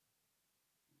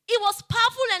 It was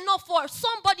powerful enough for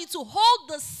somebody to hold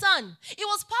the sun. It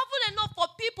was powerful enough for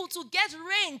people to get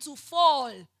rain to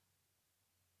fall.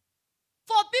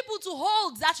 For people to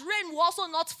hold that rain will also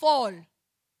not fall.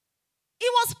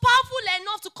 It was powerful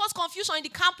enough to cause confusion in the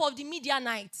camp of the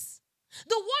Midianites.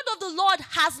 The word of the Lord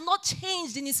has not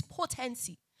changed in its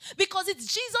potency. Because it's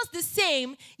Jesus the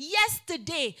same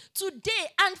yesterday, today,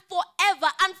 and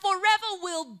forever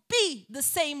will be the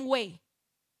same way.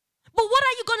 But what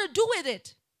are you going to do with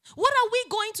it? What are we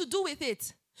going to do with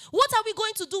it? What are we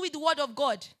going to do with the word of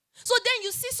God? So then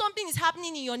you see something is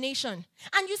happening in your nation,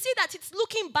 and you see that it's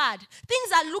looking bad.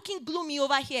 Things are looking gloomy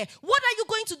over here. What are you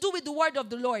going to do with the word of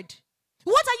the Lord?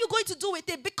 What are you going to do with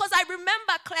it? Because I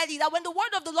remember clearly that when the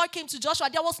word of the Lord came to Joshua,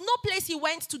 there was no place he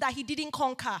went to that he didn't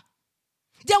conquer.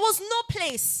 There was no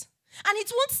place. And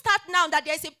it won't start now that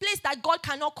there's a place that God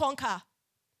cannot conquer.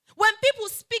 When people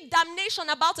speak damnation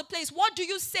about a place, what do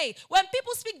you say? When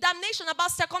people speak damnation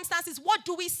about circumstances, what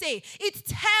do we say? It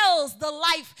tells the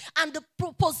life and the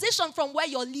position from where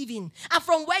you're living and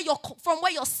from where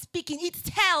you're speaking. It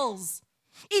tells.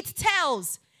 It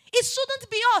tells. It shouldn't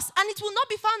be us, and it will not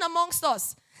be found amongst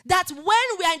us that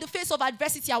when we are in the face of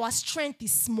adversity, our strength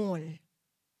is small.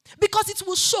 Because it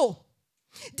will show.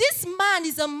 This man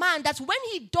is a man that when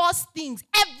he does things,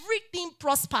 everything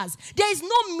prospers. There is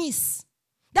no miss.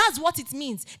 That's what it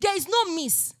means. There is no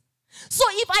miss. So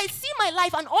if I see my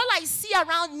life and all I see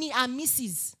around me are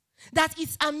misses, that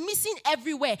I'm missing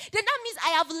everywhere, then that means I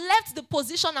have left the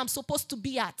position I'm supposed to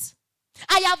be at.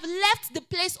 I have left the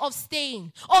place of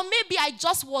staying. Or maybe I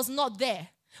just was not there.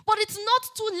 But it's not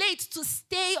too late to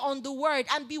stay on the word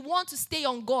and be one to stay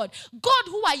on God. God,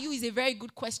 who are you, is a very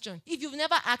good question. If you've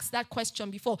never asked that question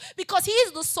before. Because he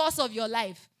is the source of your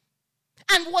life.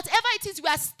 And whatever it is we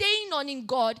are staying on in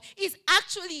God is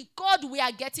actually God we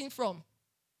are getting from.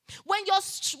 When your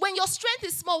strength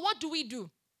is small, what do we do?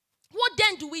 What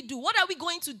then do we do? What are we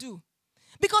going to do?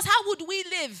 Because how would we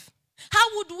live? How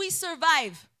would we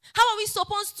survive? How are we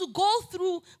supposed to go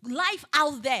through life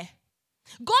out there?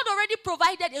 God already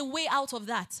provided a way out of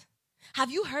that.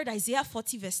 Have you heard Isaiah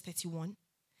 40 verse 31?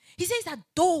 He says that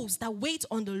those that wait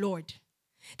on the Lord,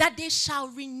 that they shall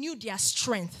renew their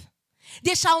strength.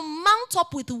 They shall mount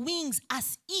up with wings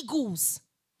as eagles.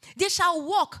 They shall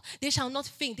walk, they shall not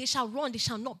faint. They shall run, they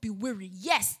shall not be weary.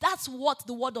 Yes, that's what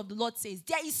the word of the Lord says.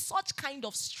 There is such kind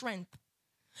of strength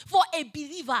for a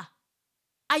believer.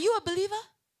 Are you a believer?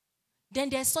 Then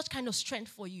there's such kind of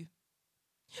strength for you.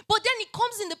 But then it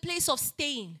comes in the place of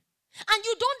staying. And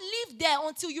you don't live there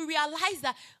until you realize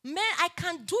that, man, I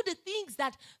can do the things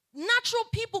that natural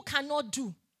people cannot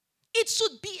do. It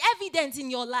should be evident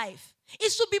in your life. It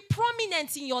should be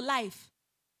prominent in your life.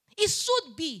 It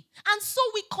should be. And so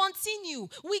we continue.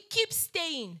 We keep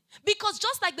staying. Because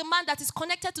just like the man that is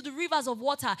connected to the rivers of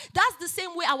water, that's the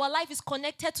same way our life is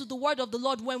connected to the word of the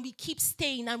Lord when we keep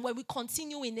staying and when we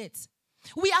continue in it.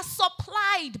 We are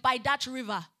supplied by that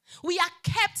river. We are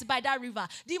kept by that river.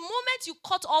 The moment you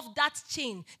cut off that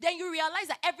chain, then you realize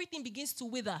that everything begins to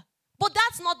wither. But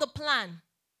that's not the plan.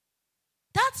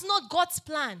 That's not God's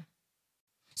plan.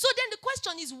 So then the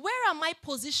question is, where am I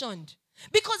positioned?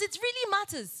 Because it really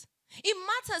matters. It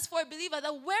matters for a believer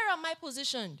that where am I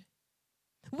positioned?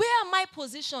 Where am I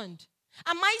positioned?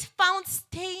 Am I found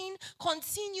staying,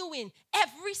 continuing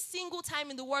every single time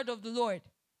in the word of the Lord?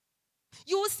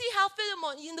 You will see how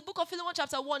Philemon, in the book of Philemon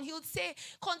chapter 1, he would say,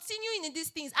 continuing in these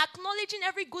things, acknowledging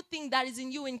every good thing that is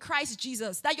in you in Christ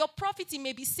Jesus, that your profiting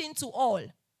may be seen to all.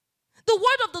 The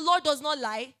word of the Lord does not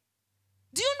lie.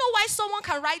 Do you know why someone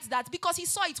can write that? Because he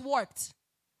saw it worked.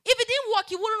 If it didn't work,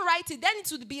 he wouldn't write it. Then it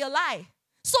would be a lie.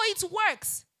 So it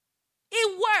works.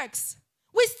 It works.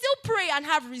 We still pray and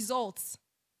have results.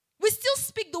 We still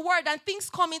speak the word and things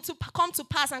come to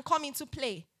pass and come into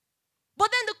play. But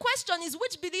then the question is,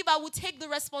 which believer will take the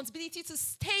responsibility to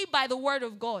stay by the word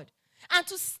of God and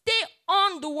to stay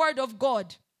on the word of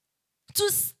God, to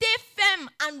stay firm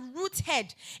and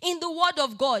rooted in the word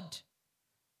of God?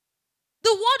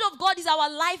 The word of God is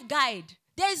our life guide.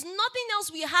 There is nothing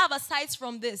else we have aside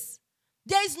from this.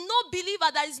 There is no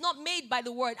believer that is not made by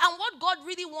the word. And what God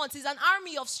really wants is an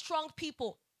army of strong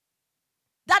people.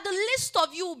 That the list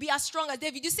of you will be as strong as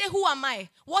David. You say, who am I?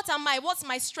 What am I? What's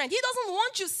my strength? He doesn't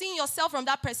want you seeing yourself from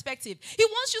that perspective. He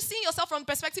wants you seeing yourself from the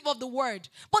perspective of the word.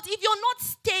 But if you're not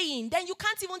staying, then you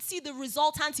can't even see the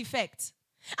resultant effect.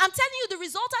 I'm telling you, the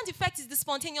resultant effect is the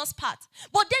spontaneous part.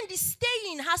 But then the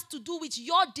staying has to do with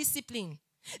your discipline.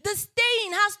 The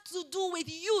staying has to do with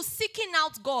you seeking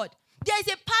out God. There is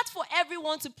a part for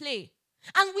everyone to play.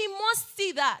 And we must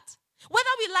see that. Whether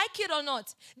we like it or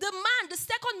not. The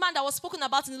second man that was spoken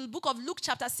about in the book of Luke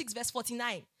chapter 6 verse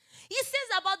 49. He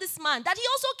says about this man that he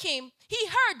also came, he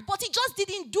heard, but he just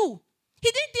didn't do. He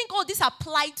didn't think, oh, this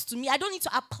applied to me. I don't need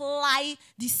to apply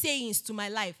the sayings to my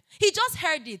life. He just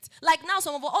heard it. Like now,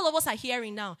 all of us are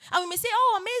hearing now. And we may say,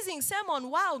 oh, amazing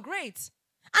sermon. Wow, great.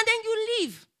 And then you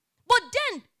leave. But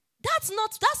then, that's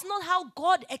not how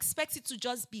God expects it to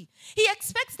just be. He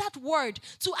expects that word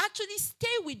to actually stay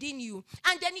within you.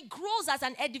 And then it grows as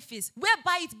an edifice,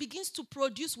 whereby it begins to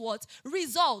produce what?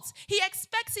 Results. He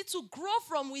expects it to grow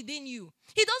from within you.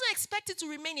 He doesn't expect it to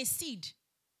remain a seed.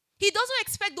 He doesn't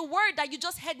expect the word that you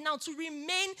just heard now to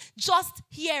remain just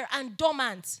here and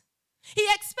dormant. He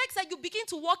expects that you begin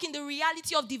to walk in the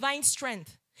reality of divine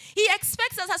strength. He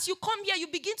expects that as you come here, you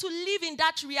begin to live in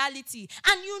that reality.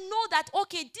 And you know that,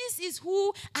 okay, this is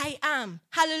who I am.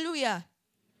 Hallelujah.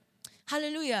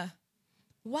 Hallelujah.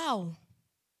 Wow.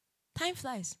 Time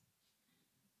flies.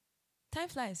 Time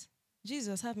flies.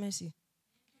 Jesus, have mercy.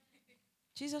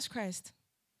 Jesus Christ.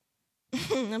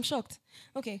 I'm shocked.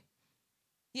 Okay.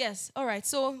 Yes, all right.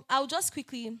 So I'll just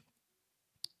quickly.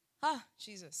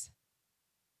 Jesus.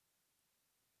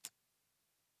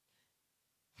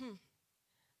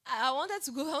 I wanted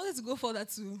to go further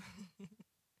to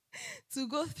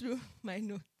go through my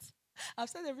notes. I've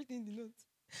said everything in the notes.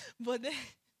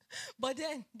 But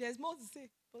then there's more to say.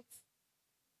 But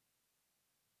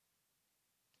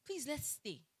please, let's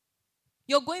stay.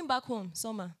 You're going back home,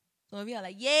 summer. Some of you are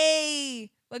like,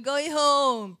 yay, we're going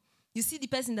home. You see the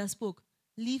person that spoke.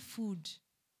 Leave food.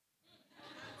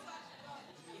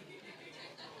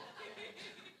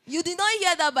 You did not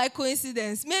hear that by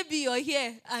coincidence. Maybe you're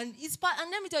here and it's part. And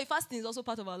let me tell you, fasting is also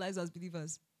part of our lives as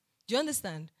believers. Do you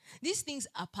understand? These things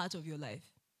are part of your life.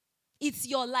 It's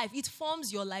your life. It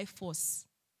forms your life force.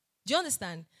 Do you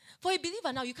understand? For a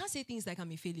believer now, you can't say things like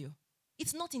I'm a failure.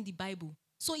 It's not in the Bible.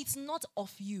 So it's not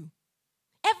of you.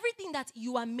 Everything that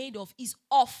you are made of is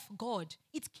of God.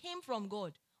 It came from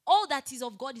God. All that is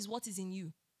of God is what is in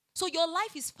you. So your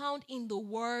life is found in the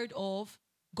word of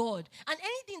God. And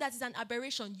anything that is an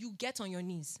aberration, you get on your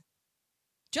knees.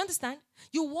 Do you understand?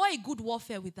 You war a good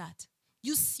warfare with that.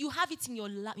 You have it in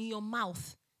your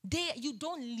mouth. You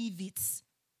don't leave it.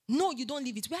 No, you don't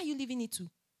leave it. Where are you leaving it to?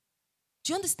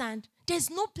 Do you understand? There's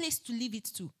no place to leave it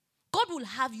to. God will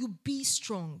have you be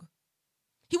strong.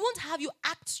 He won't have you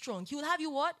act strong. He will have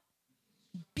you what?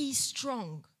 Be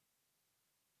strong.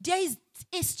 There is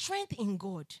a strength in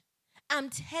God. I'm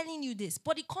telling you this.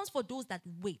 But it comes for those that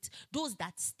wait, those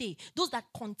that stay, those that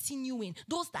continue in,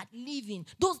 those that live in,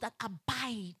 those that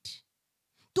abide.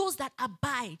 Those that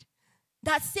abide.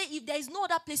 That say if there is no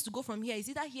other place to go from here, is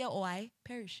either here or I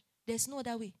perish. There's no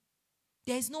other way.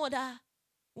 There is no other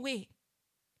way.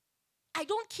 I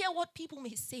don't care what people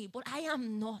may say, but I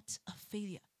am not a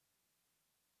failure.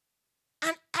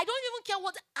 And I don't even care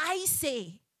what I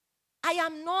say. I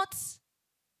am not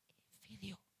a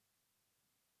failure.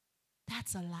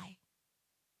 That's a lie.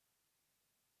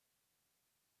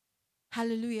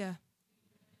 Hallelujah.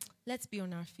 Let's be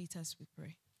on our feet as we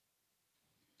pray.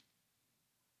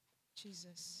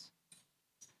 Jesus.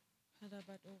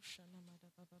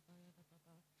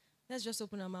 Let's just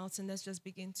open our mouths and let's just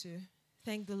begin to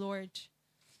thank the Lord.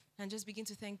 And just begin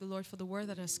to thank the Lord for the word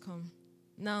that has come.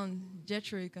 Now,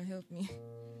 Jethro, you can help me.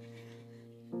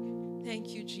 Thank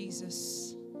you,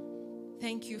 Jesus.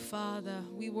 Thank you, Father.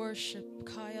 We worship.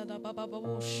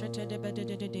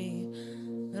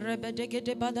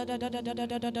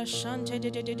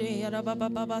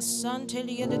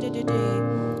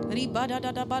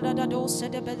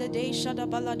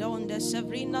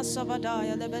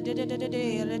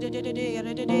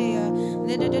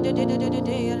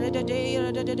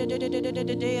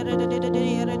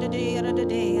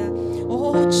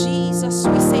 Oh, Jesus,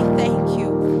 we say thank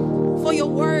you for your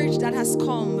word that has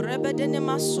come.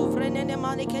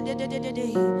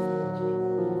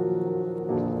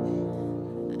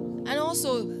 And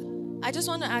also, I just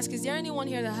want to ask, is there anyone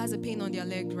here that has a pain on their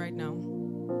leg right now?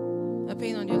 A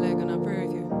pain on your leg, and I'll pray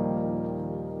with you.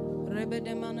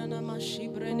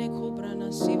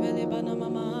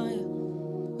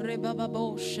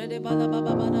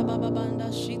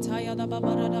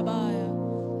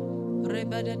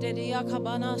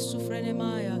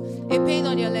 A pain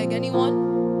on your leg, anyone?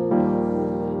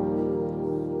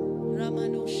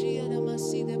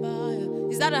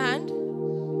 Is that a hand?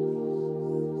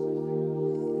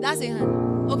 That's a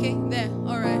hand. Okay, there.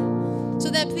 All right. So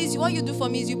then please, what you do for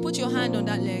me is you put your hand on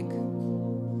that leg.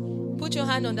 Put your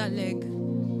hand on that leg.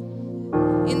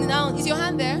 Is your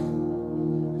hand there?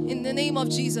 In the name of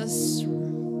Jesus.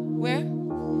 Where?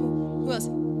 Who else?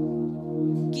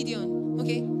 Gideon.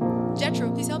 Okay.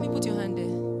 Jethro, please help me put your hand there.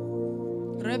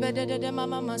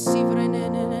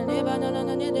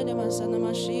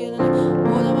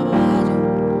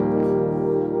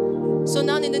 So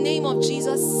now in the name of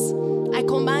Jesus, I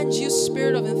command you,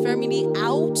 spirit of infirmity,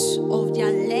 out of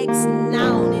their legs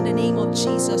now in the name of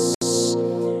Jesus.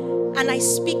 And I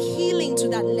speak healing to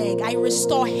that leg. I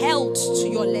restore health to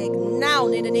your leg now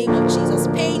in the name of Jesus.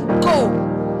 Pain, go.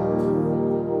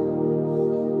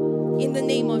 In the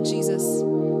name of Jesus.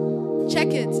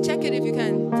 Check it if you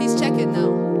can. Please check it now.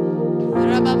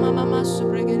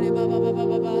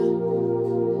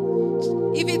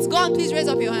 If it's gone, please raise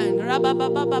up your hand.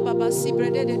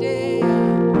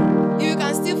 If you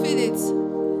can still feel it,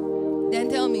 then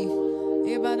tell me.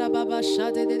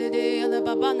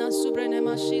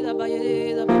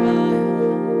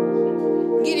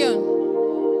 Gideon,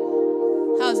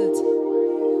 how's it?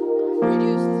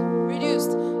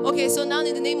 Reduced. Okay, so now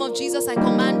in the name of Jesus, I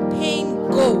command pain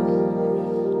go.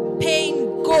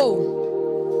 Pain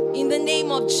go. In the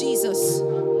name of Jesus.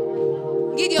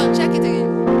 Gideon, check it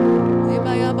again.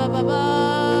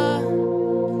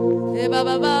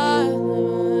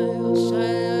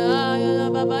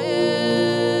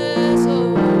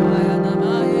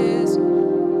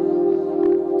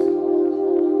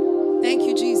 Thank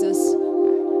you, Jesus.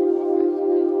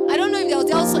 I don't know if there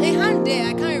was also a hand there.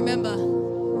 I can't remember.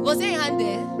 Was there a hand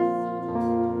there?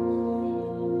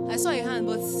 I saw a hand,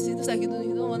 but it looks like you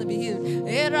don't want to be healed.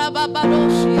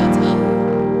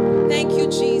 Thank you,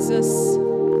 Jesus.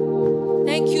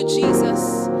 Thank you,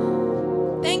 Jesus.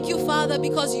 Thank you, Father,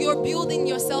 because you're building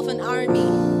yourself an army.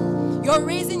 You're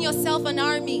raising yourself an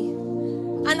army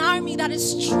that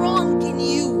is strong in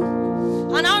you,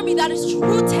 an army that is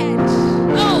rooted,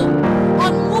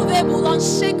 unmovable,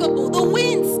 unshakable. The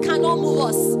winds cannot move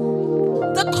us.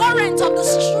 The current of the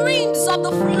streams of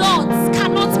the floods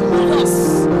cannot move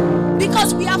us,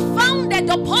 because we are founded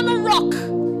upon a rock.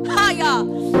 Higher.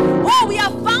 Oh, we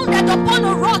are founded upon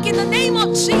a rock in the name of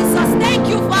Jesus. Thank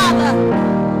you, Father.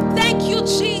 Thank you,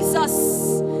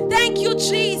 Jesus. Thank you,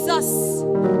 Jesus.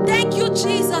 Thank you,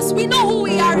 Jesus. We know who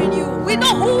we are in you. We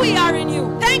know who we are in you.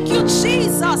 Thank you,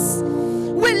 Jesus.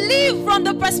 We live from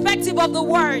the perspective of the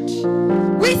word.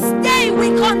 We stay, we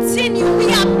continue,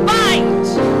 we abide.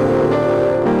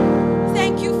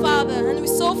 Thank you, Father. And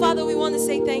Father, we want to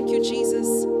say thank you,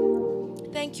 Jesus.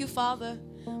 Thank you, Father.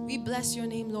 We bless your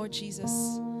name, Lord Jesus,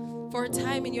 for a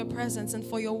time in your presence and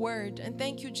for your word. And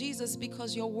thank you, Jesus,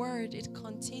 because your word, it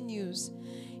continues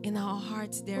in our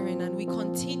hearts therein, and we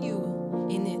continue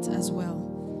in it as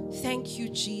well. Thank you,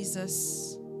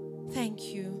 Jesus.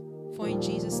 Thank you. For in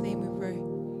Jesus' name we pray.